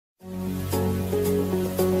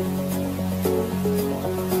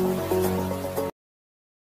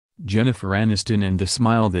Jennifer Aniston and the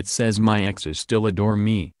smile that says my exes still adore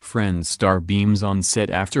me. Friends star beams on set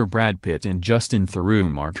after Brad Pitt and Justin Theroux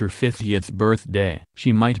mark her 50th birthday.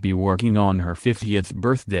 She might be working on her 50th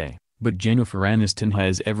birthday, but Jennifer Aniston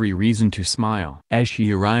has every reason to smile. As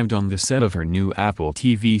she arrived on the set of her new Apple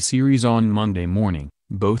TV series on Monday morning,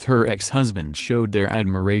 both her ex-husbands showed their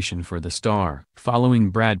admiration for the star. Following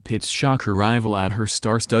Brad Pitt's shock arrival at her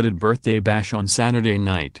star-studded birthday bash on Saturday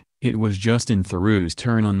night, it was Justin Theroux's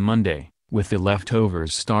turn on Monday, with the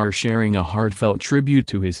Leftovers star sharing a heartfelt tribute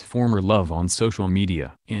to his former love on social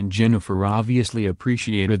media. And Jennifer obviously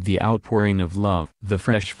appreciated the outpouring of love. The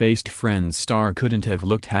fresh-faced Friends star couldn't have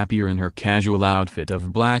looked happier in her casual outfit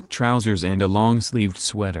of black trousers and a long-sleeved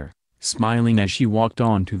sweater, smiling as she walked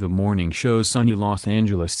onto the morning show's sunny Los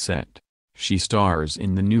Angeles set. She stars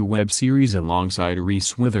in the new web series alongside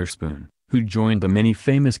Reese Witherspoon, who joined the many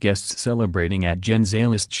famous guests celebrating at Jen's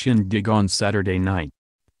A-list shindig on Saturday night.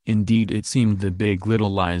 Indeed, it seemed the Big Little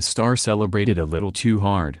Lies star celebrated a little too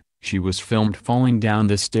hard. She was filmed falling down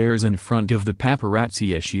the stairs in front of the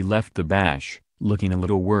paparazzi as she left the bash, looking a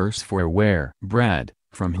little worse for wear. Brad,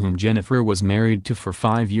 from whom Jennifer was married to for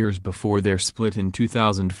 5 years before their split in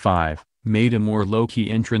 2005, made a more low-key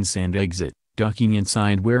entrance and exit, ducking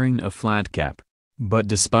inside wearing a flat cap. But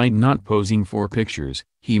despite not posing for pictures,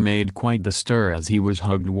 he made quite the stir as he was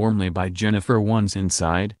hugged warmly by Jennifer once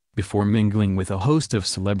inside, before mingling with a host of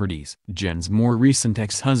celebrities. Jen's more recent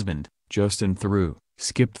ex-husband, Justin Theroux,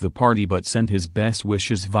 skipped the party but sent his best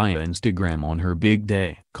wishes via Instagram on her big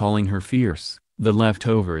day. Calling her fierce, the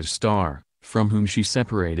Leftovers star, from whom she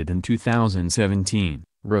separated in 2017,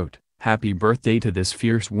 wrote, "Happy birthday to this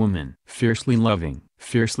fierce woman. Fiercely loving,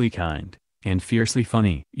 fiercely kind, and fiercely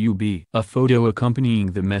funny. You be." A photo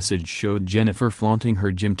accompanying the message showed Jennifer flaunting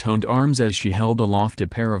her gym-toned arms as she held aloft a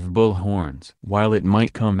pair of bull horns. While it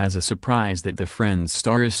might come as a surprise that the Friends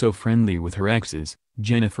star is so friendly with her exes,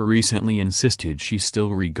 Jennifer recently insisted she still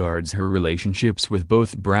regards her relationships with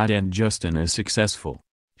both Brad and Justin as successful.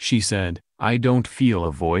 She said, "I don't feel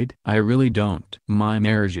a void. I really don't. My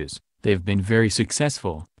marriages, they've been very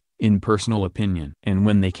successful, in personal opinion. And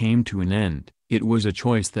when they came to an end, it was a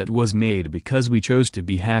choice that was made because we chose to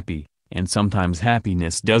be happy, and sometimes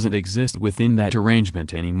happiness doesn't exist within that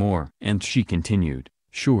arrangement anymore." And she continued,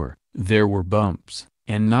 "Sure, there were bumps,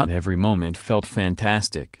 and not every moment felt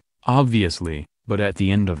fantastic, obviously, but at the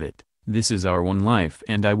end of it, this is our one life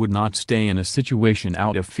and I would not stay in a situation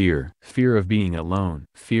out of fear. Fear of being alone.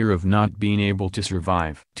 Fear of not being able to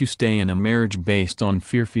survive. To stay in a marriage based on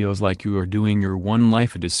fear feels like you are doing your one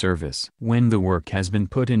life a disservice. When the work has been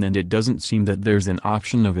put in and it doesn't seem that there's an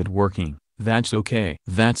option of it working, that's okay.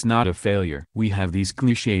 That's not a failure. We have these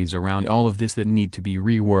cliches around all of this that need to be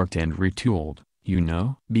reworked and retooled, you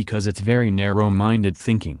know? Because it's very narrow-minded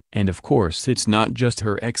thinking. And of course it's not just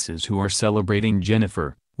her exes who are celebrating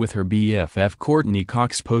Jennifer, with her BFF Courtney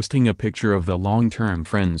Cox posting a picture of the long-term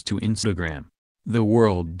friends to Instagram. "The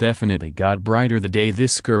world definitely got brighter the day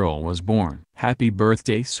this girl was born. Happy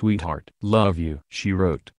birthday, sweetheart. Love you," she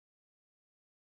wrote.